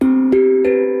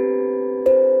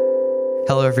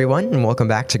Hello, everyone, and welcome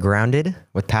back to Grounded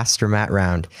with Pastor Matt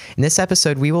Round. In this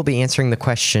episode, we will be answering the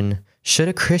question, should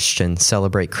a Christian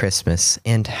celebrate Christmas,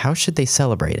 and how should they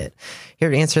celebrate it? Here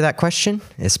to answer that question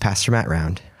is Pastor Matt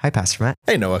Round. Hi, Pastor Matt.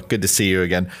 Hey, Noah. Good to see you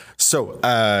again. So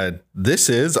this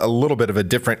is a little bit of a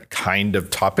different kind of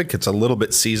topic. It's a little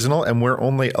bit seasonal, and we're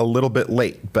only a little bit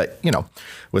late. But, you know,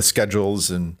 with schedules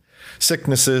and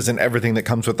sicknesses and everything that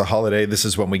comes with the holiday, this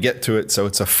is when we get to it. So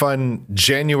it's a fun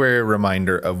January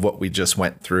reminder of what we just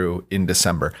went through in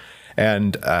December.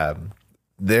 And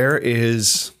there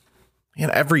is, you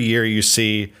know, every year you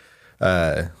see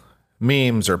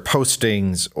memes or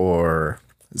postings or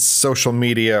social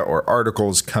media or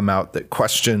articles come out that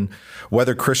question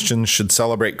whether Christians should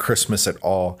celebrate Christmas at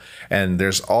all. And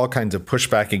there's all kinds of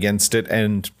pushback against it.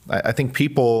 And I think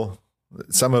people,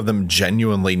 some of them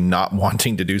genuinely not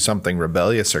wanting to do something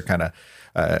rebellious, are kind of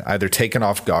either taken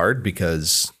off guard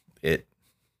because it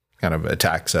kind of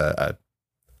attacks a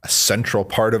central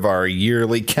part of our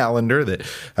yearly calendar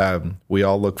that we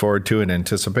all look forward to and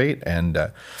anticipate. And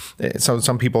so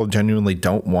some people genuinely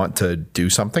don't want to do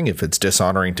something if it's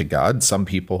dishonoring to God. Some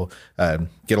people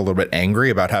get a little bit angry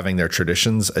about having their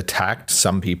traditions attacked.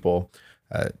 Some people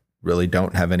really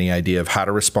don't have any idea of how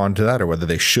to respond to that or whether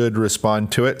they should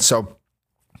respond to it. So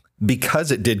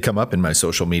because it did come up in my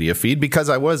social media feed, because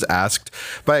I was asked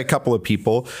by a couple of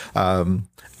people,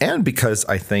 and because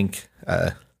I think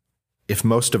if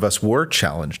most of us were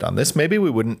challenged on this, maybe we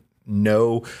wouldn't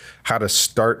know how to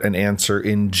start an answer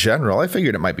in general. I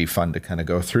figured it might be fun to kind of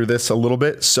go through this a little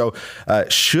bit. So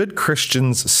should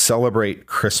Christians celebrate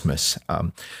Christmas?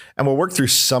 And we'll work through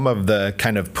some of the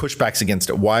kind of pushbacks against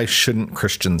it. Why shouldn't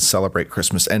Christians celebrate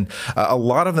Christmas? And a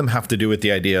lot of them have to do with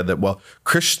the idea that, well,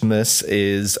 Christmas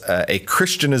is a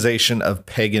Christianization of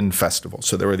pagan festivals.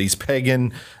 So there were these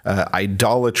pagan,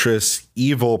 idolatrous,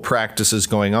 evil practices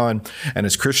going on. And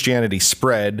as Christianity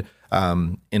spread,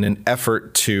 in an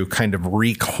effort to kind of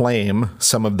reclaim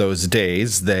some of those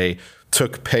days, they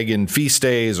took pagan feast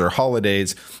days or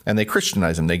holidays and they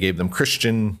Christianized them. They gave them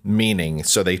Christian meaning.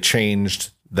 So they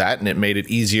changed that, and it made it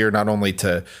easier not only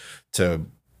to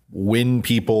win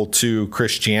people to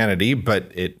Christianity, but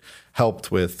it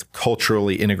helped with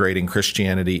culturally integrating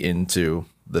Christianity into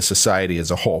the society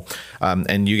as a whole.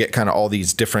 And you get kind of all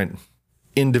these different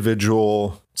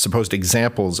individual supposed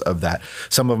examples of that.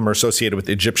 Some of them are associated with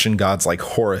Egyptian gods like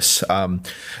Horus.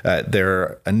 There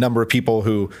are a number of people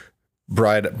who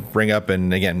bring up,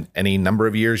 and again, any number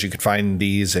of years you could find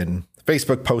these in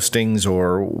Facebook postings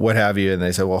or what have you. And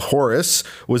they say, well, Horus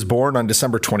was born on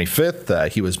December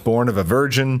 25th. He was born of a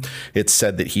virgin. It's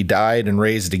said that he died and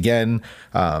raised again.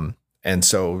 And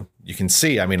so you can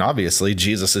see, I mean, obviously,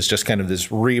 Jesus is just kind of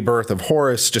this rebirth of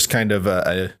Horus, just kind of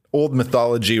a old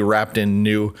mythology wrapped in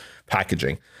new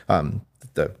packaging.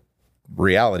 The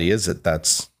reality is that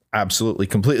that's absolutely,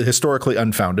 completely historically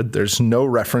unfounded. There's no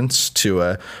reference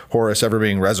to Horus ever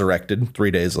being resurrected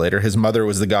 3 days later. His mother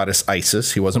was the goddess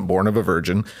Isis. He wasn't born of a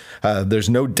virgin. There's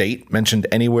no date mentioned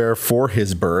anywhere for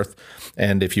his birth.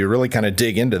 And if you really kind of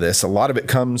dig into this, a lot of it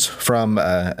comes from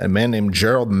a man named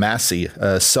Gerald Massey,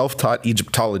 a self-taught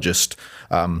Egyptologist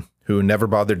who never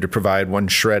bothered to provide one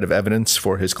shred of evidence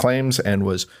for his claims and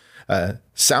was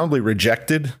soundly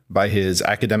rejected by his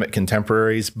academic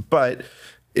contemporaries. But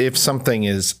if something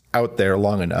is out there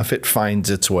long enough, it finds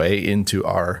its way into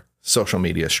our social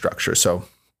media structure. So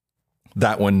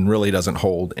that one really doesn't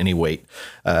hold any weight.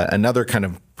 Another kind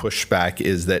of pushback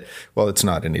is that, well, it's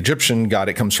not an Egyptian god.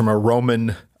 It comes from a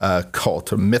Roman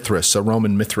cult, a Mithras, a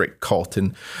Roman Mithric cult.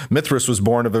 And Mithras was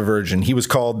born of a virgin. He was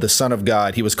called the Son of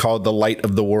God. He was called the Light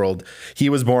of the World. He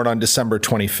was born on December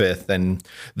 25th. And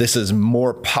this is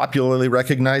more popularly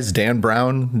recognized. Dan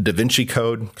Brown, Da Vinci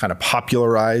Code, kind of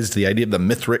popularized the idea of the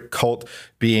Mithric cult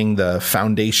being the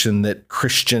foundation that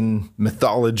Christian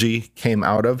mythology came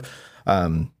out of.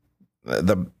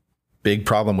 The big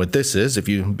problem with this is if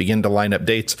you begin to line up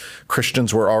dates,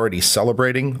 Christians were already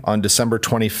celebrating on December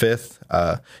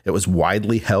 25th. It was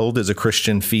widely held as a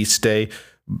Christian feast day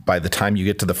by the time you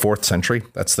get to the 4th century.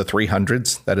 That's the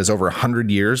 300s. That is over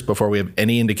 100 years before we have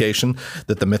any indication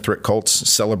that the Mithric cults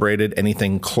celebrated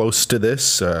anything close to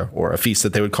this, or a feast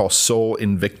that they would call Sol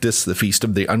Invictus, the Feast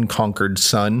of the Unconquered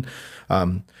Sun.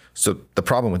 So the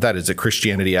problem with that is that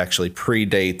Christianity actually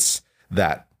predates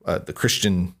that. The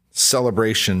Christian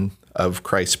celebration of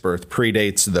Christ's birth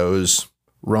predates those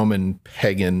Roman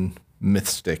pagan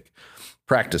mystic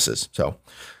practices. So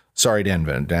sorry, Dan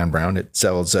Brown. It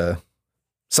sells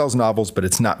novels, but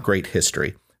it's not great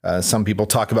history. Some people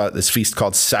talk about this feast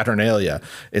called Saturnalia.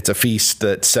 It's a feast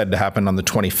that's said to happen on the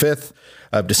 25th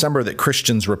of December that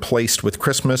Christians replaced with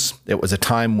Christmas. It was a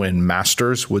time when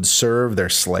masters would serve their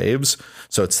slaves.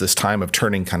 So it's this time of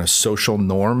turning kind of social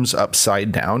norms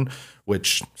upside down,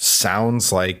 which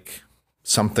sounds like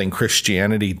something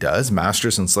Christianity does.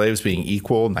 Masters and slaves being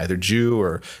equal, neither Jew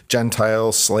or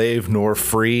Gentile, slave nor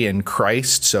free in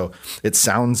Christ. So it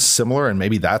sounds similar, and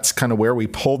maybe that's kind of where we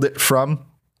pulled it from.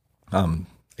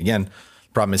 Again,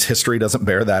 problem is history doesn't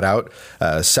bear that out.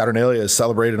 Saturnalia is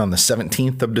celebrated on the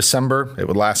 17th of December. It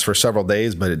would last for several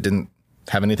days, but it didn't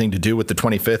have anything to do with the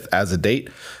 25th as a date.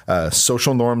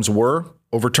 Social norms were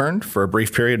overturned for a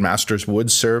brief period. Masters would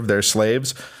serve their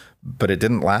slaves, but it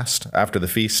didn't last after the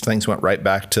feast. Things went right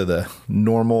back to the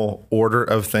normal order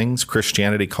of things.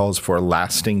 Christianity calls for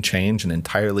lasting change, an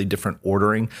entirely different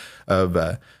ordering of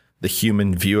the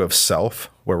human view of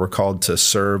self, where we're called to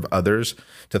serve others,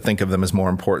 to think of them as more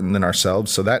important than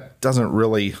ourselves. So that doesn't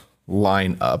really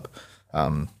line up.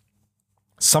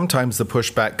 Sometimes the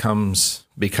pushback comes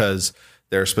because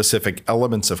there are specific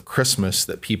elements of Christmas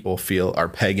that people feel are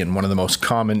pagan. One of the most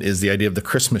common is the idea of the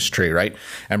Christmas tree, right?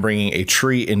 And bringing a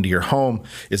tree into your home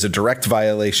is a direct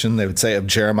violation, they would say, of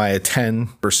Jeremiah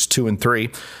 10, verses 2 and 3.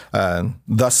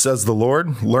 Thus says the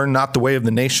Lord, learn not the way of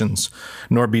the nations,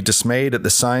 nor be dismayed at the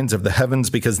signs of the heavens,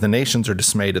 because the nations are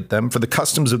dismayed at them. For the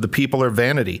customs of the people are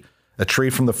vanity. A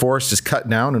tree from the forest is cut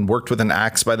down and worked with an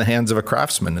axe by the hands of a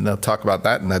craftsman. And they'll talk about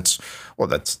that. And that's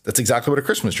exactly what a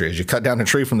Christmas tree is. You cut down a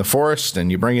tree from the forest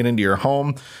and you bring it into your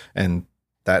home. And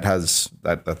that's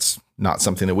not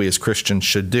something that we as Christians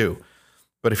should do.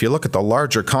 But if you look at the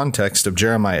larger context of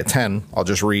Jeremiah 10, I'll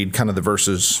just read kind of the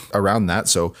verses around that.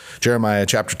 So Jeremiah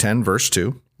chapter 10, verse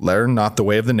 2. Learn not the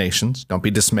way of the nations. Don't be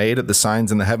dismayed at the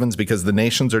signs in the heavens, because the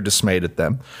nations are dismayed at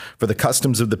them. For the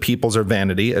customs of the peoples are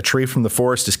vanity. A tree from the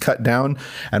forest is cut down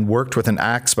and worked with an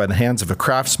axe by the hands of a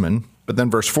craftsman. But then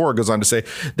verse 4 goes on to say,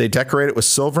 they decorate it with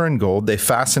silver and gold. They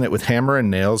fasten it with hammer and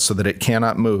nails so that it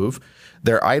cannot move.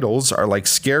 Their idols are like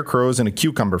scarecrows in a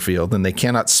cucumber field, and they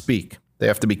cannot speak. They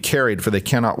have to be carried, for they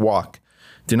cannot walk.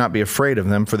 Do not be afraid of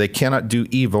them, for they cannot do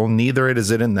evil, neither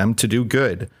is it in them to do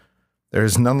good. There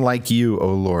is none like you,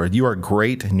 O Lord. You are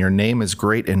great, and your name is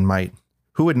great in might.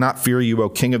 Who would not fear you, O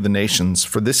King of the nations?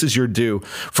 For this is your due.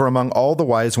 For among all the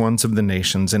wise ones of the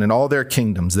nations, and in all their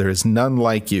kingdoms, there is none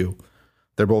like you.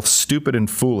 They're both stupid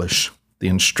and foolish. The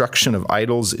instruction of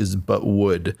idols is but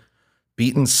wood.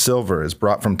 Beaten silver is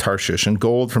brought from Tarshish, and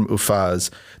gold from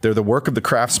Uphaz. They're the work of the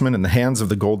craftsman and the hands of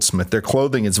the goldsmith. Their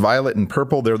clothing is violet and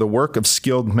purple. They're the work of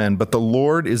skilled men. But the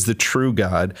Lord is the true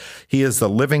God. He is the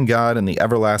living God and the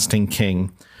everlasting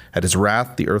King. At his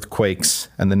wrath, the earth quakes,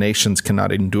 and the nations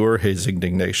cannot endure his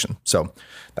indignation. So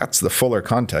that's the fuller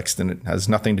context, and it has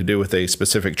nothing to do with a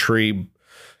specific tree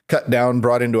cut down,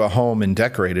 brought into a home, and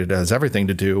decorated. It has everything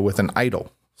to do with an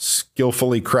idol,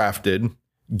 skillfully crafted,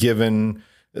 given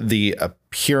the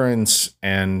appearance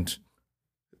and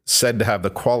said to have the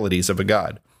qualities of a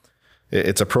god.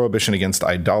 It's a prohibition against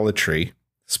idolatry,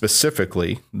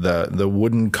 specifically the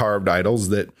wooden carved idols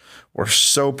that were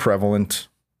so prevalent,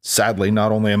 sadly,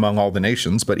 not only among all the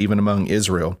nations, but even among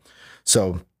Israel.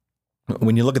 So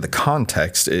when you look at the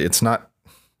context, it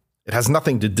has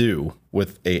nothing to do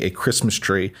with a Christmas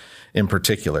tree in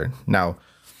particular. Now,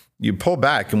 you pull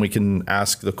back and we can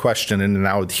ask the question, and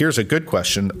now here's a good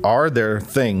question. Are there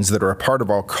things that are a part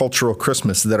of our cultural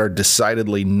Christmas that are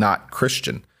decidedly not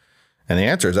Christian? And the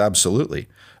answer is absolutely.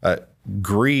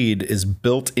 Greed is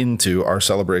built into our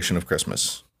celebration of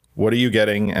Christmas. What are you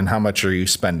getting and how much are you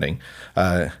spending?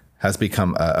 Has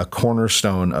become a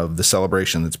cornerstone of the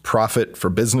celebration. It's profit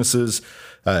for businesses.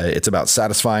 It's about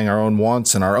satisfying our own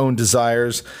wants and our own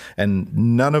desires. And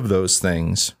none of those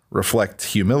things reflect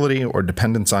humility or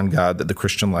dependence on God that the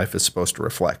Christian life is supposed to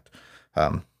reflect.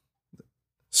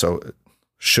 So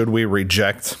should we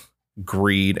reject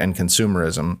greed and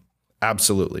consumerism?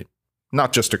 Absolutely.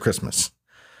 Not just at Christmas.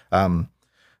 The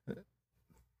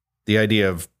idea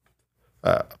of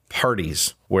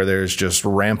parties where there's just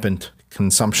rampant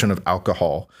consumption of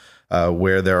alcohol,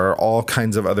 where there are all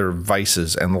kinds of other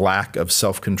vices and lack of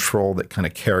self-control that kind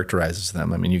of characterizes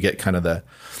them. I mean, you get kind of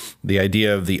the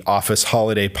idea of the office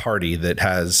holiday party that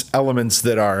has elements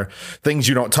that are things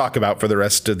you don't talk about for the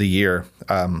rest of the year.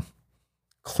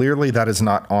 Clearly, that is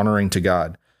not honoring to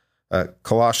God.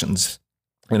 Colossians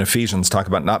and Ephesians talk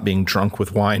about not being drunk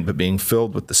with wine, but being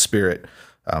filled with the Spirit.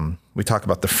 We talk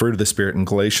about the fruit of the Spirit in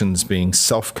Galatians being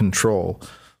self-control,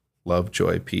 love,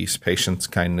 joy, peace, patience,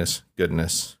 kindness,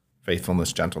 goodness,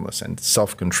 faithfulness, gentleness, and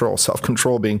self-control.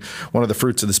 Self-control being one of the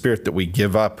fruits of the Spirit that we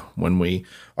give up when we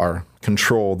are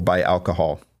controlled by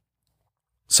alcohol.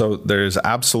 So there's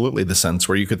absolutely the sense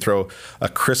where you could throw a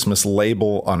Christmas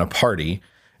label on a party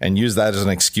and use that as an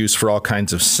excuse for all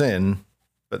kinds of sin,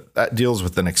 but that deals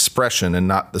with an expression and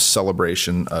not the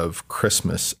celebration of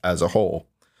Christmas as a whole.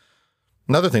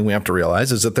 Another thing we have to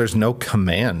realize is that there's no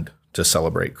command to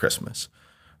celebrate Christmas.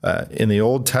 In the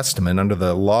Old Testament, under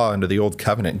the law, under the Old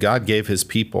Covenant, God gave his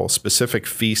people specific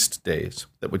feast days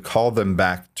that would call them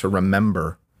back to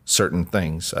remember certain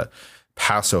things.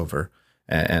 Passover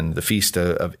and the Feast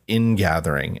of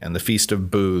Ingathering and the Feast of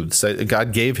Booths.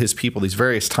 God gave his people these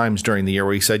various times during the year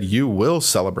where he said, you will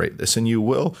celebrate this and you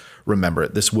will remember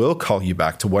it. This will call you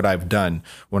back to what I've done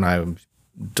when I've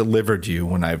delivered you,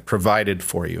 when I've provided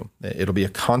for you. It'll be a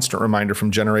constant reminder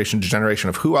from generation to generation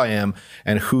of who I am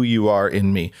and who you are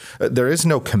in me. There is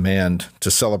no command to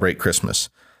celebrate Christmas.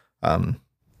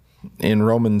 In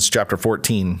Romans chapter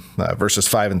 14, verses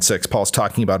 5 and 6, Paul's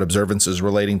talking about observances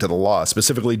relating to the law,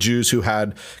 specifically Jews who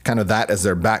had kind of that as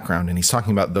their background. And he's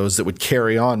talking about those that would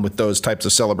carry on with those types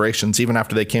of celebrations even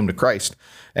after they came to Christ.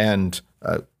 And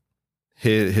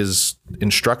his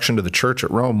instruction to the church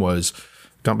at Rome was,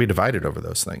 don't be divided over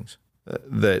those things.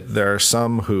 That there are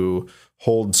some who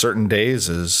hold certain days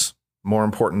as more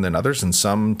important than others, and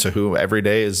some to whom every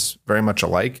day is very much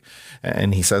alike.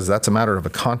 And he says that's a matter of a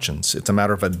conscience. It's a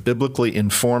matter of a biblically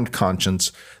informed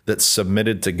conscience that's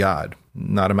submitted to God,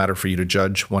 not a matter for you to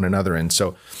judge one another. And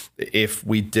so if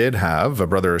we did have a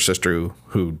brother or sister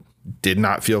who did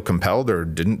not feel compelled or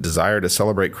didn't desire to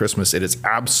celebrate Christmas, it is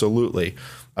absolutely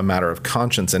a matter of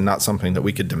conscience and not something that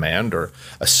we could demand or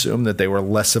assume that they were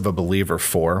less of a believer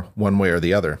for one way or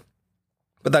the other.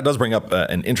 But that does bring up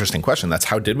an interesting question. That's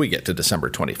how did we get to December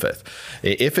 25th?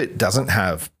 If it doesn't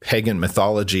have pagan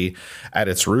mythology at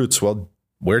its roots, well,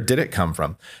 where did it come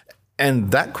from?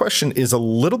 And that question is a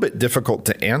little bit difficult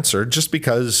to answer just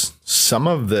because some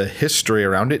of the history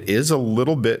around it is a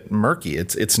little bit murky.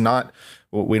 It's not,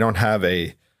 we don't have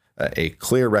a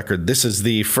clear record. This is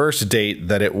the first date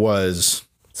that it was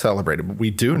celebrated. But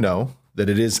we do know that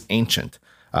it is ancient.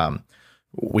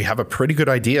 We have a pretty good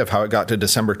idea of how it got to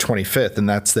December 25th, and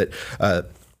that's that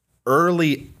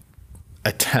early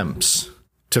attempts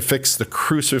to fix the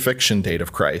crucifixion date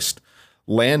of Christ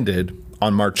landed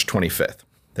on March 25th.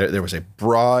 There was a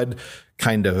broad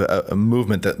kind of a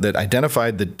movement that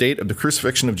identified the date of the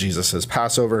crucifixion of Jesus as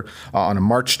Passover on a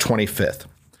March 25th.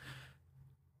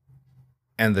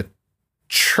 And the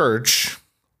church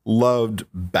loved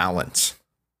balance.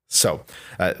 So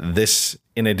this,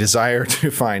 in a desire to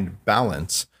find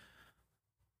balance,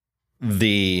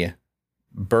 the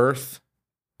birth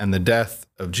and the death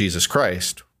of Jesus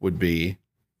Christ would be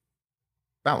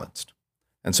balanced.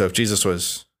 And so if Jesus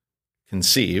was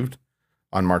conceived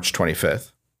on March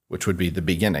 25th, which would be the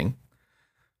beginning,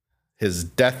 his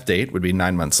death date would be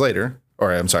 9 months later,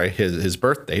 or I'm sorry, his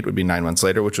birth date would be 9 months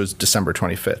later, which was December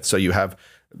 25th. So you have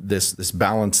this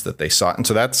balance that they sought. And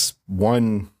so that's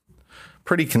one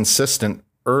pretty consistent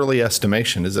early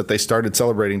estimation, is that they started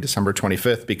celebrating December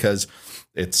 25th because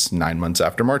it's 9 months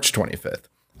after March 25th.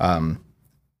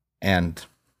 And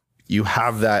you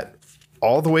have that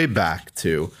all the way back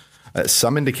to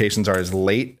some indications are as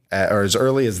late or as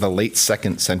early as the late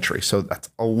 2nd century. So that's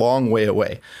a long way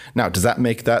away. Now, does that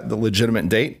make that the legitimate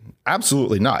date?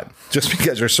 Absolutely not. Just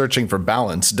because you're searching for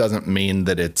balance doesn't mean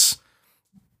that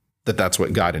that's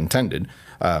what God intended.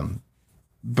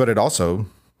 But it also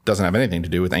doesn't have anything to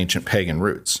do with ancient pagan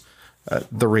roots.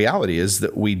 The reality is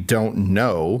that we don't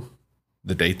know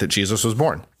the date that Jesus was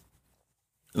born.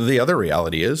 The other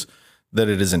reality is that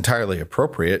it is entirely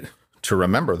appropriate to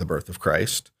remember the birth of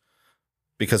Christ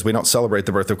because we don't celebrate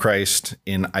the birth of Christ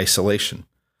in isolation.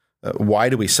 Why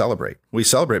do we celebrate? We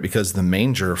celebrate because the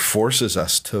manger forces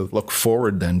us to look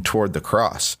forward then toward the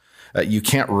cross. You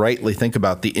can't rightly think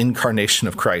about the incarnation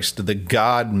of Christ, the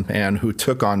God-man who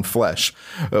took on flesh,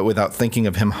 without thinking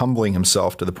of him humbling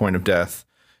himself to the point of death,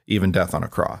 even death on a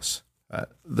cross.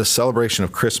 The celebration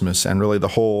of Christmas and really the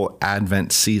whole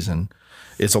Advent season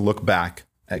is a look back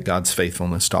at God's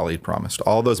faithfulness to all he promised.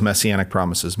 All those messianic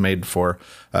promises made for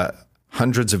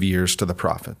hundreds of years to the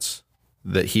prophets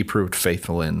that he proved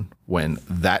faithful in when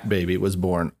that baby was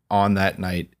born on that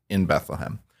night in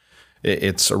Bethlehem.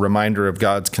 It's a reminder of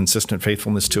God's consistent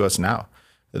faithfulness to us now,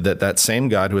 that same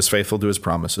God who is faithful to his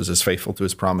promises is faithful to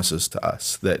his promises to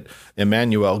us, that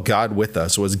Emmanuel, God with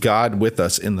us, was God with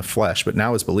us in the flesh. But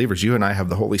now as believers, you and I have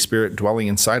the Holy Spirit dwelling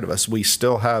inside of us. We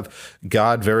still have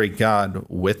God, very God,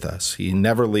 with us. He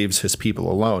never leaves his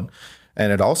people alone.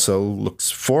 And it also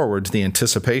looks forward to the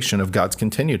anticipation of God's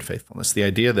continued faithfulness, the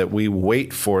idea that we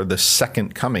wait for the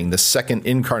second coming, the second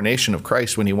incarnation of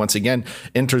Christ, when he once again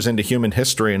enters into human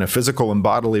history in a physical and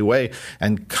bodily way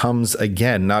and comes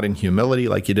again, not in humility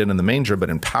like he did in the manger,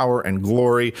 but in power and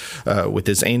glory with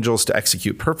his angels to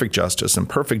execute perfect justice and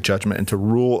perfect judgment and to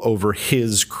rule over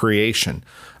his creation.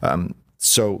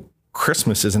 So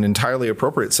Christmas is an entirely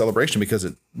appropriate celebration because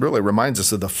it really reminds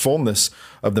us of the fullness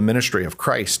of the ministry of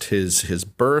Christ, his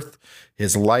birth,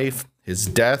 his life, his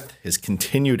death, his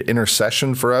continued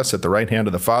intercession for us at the right hand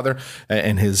of the Father,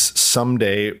 and his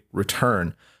someday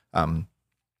return.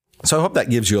 So I hope that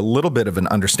gives you a little bit of an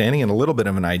understanding and a little bit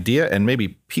of an idea, and maybe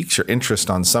piques your interest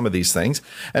on some of these things,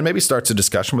 and maybe starts a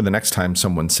discussion where the next time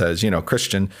someone says,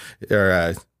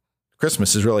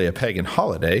 Christmas is really a pagan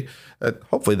holiday.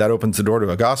 Hopefully that opens the door to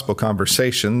a gospel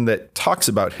conversation that talks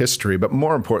about history, but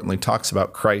more importantly, talks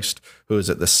about Christ, who is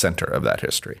at the center of that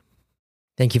history.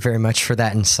 Thank you very much for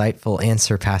that insightful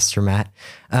answer, Pastor Matt.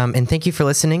 And thank you for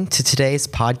listening to today's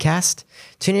podcast.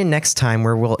 Tune in next time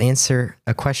where we'll answer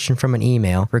a question from an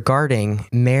email regarding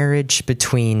marriage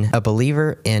between a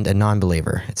believer and a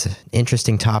non-believer. It's an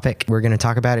interesting topic. We're going to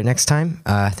talk about it next time.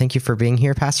 Thank you for being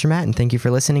here, Pastor Matt, and thank you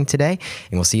for listening today,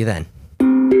 and we'll see you then.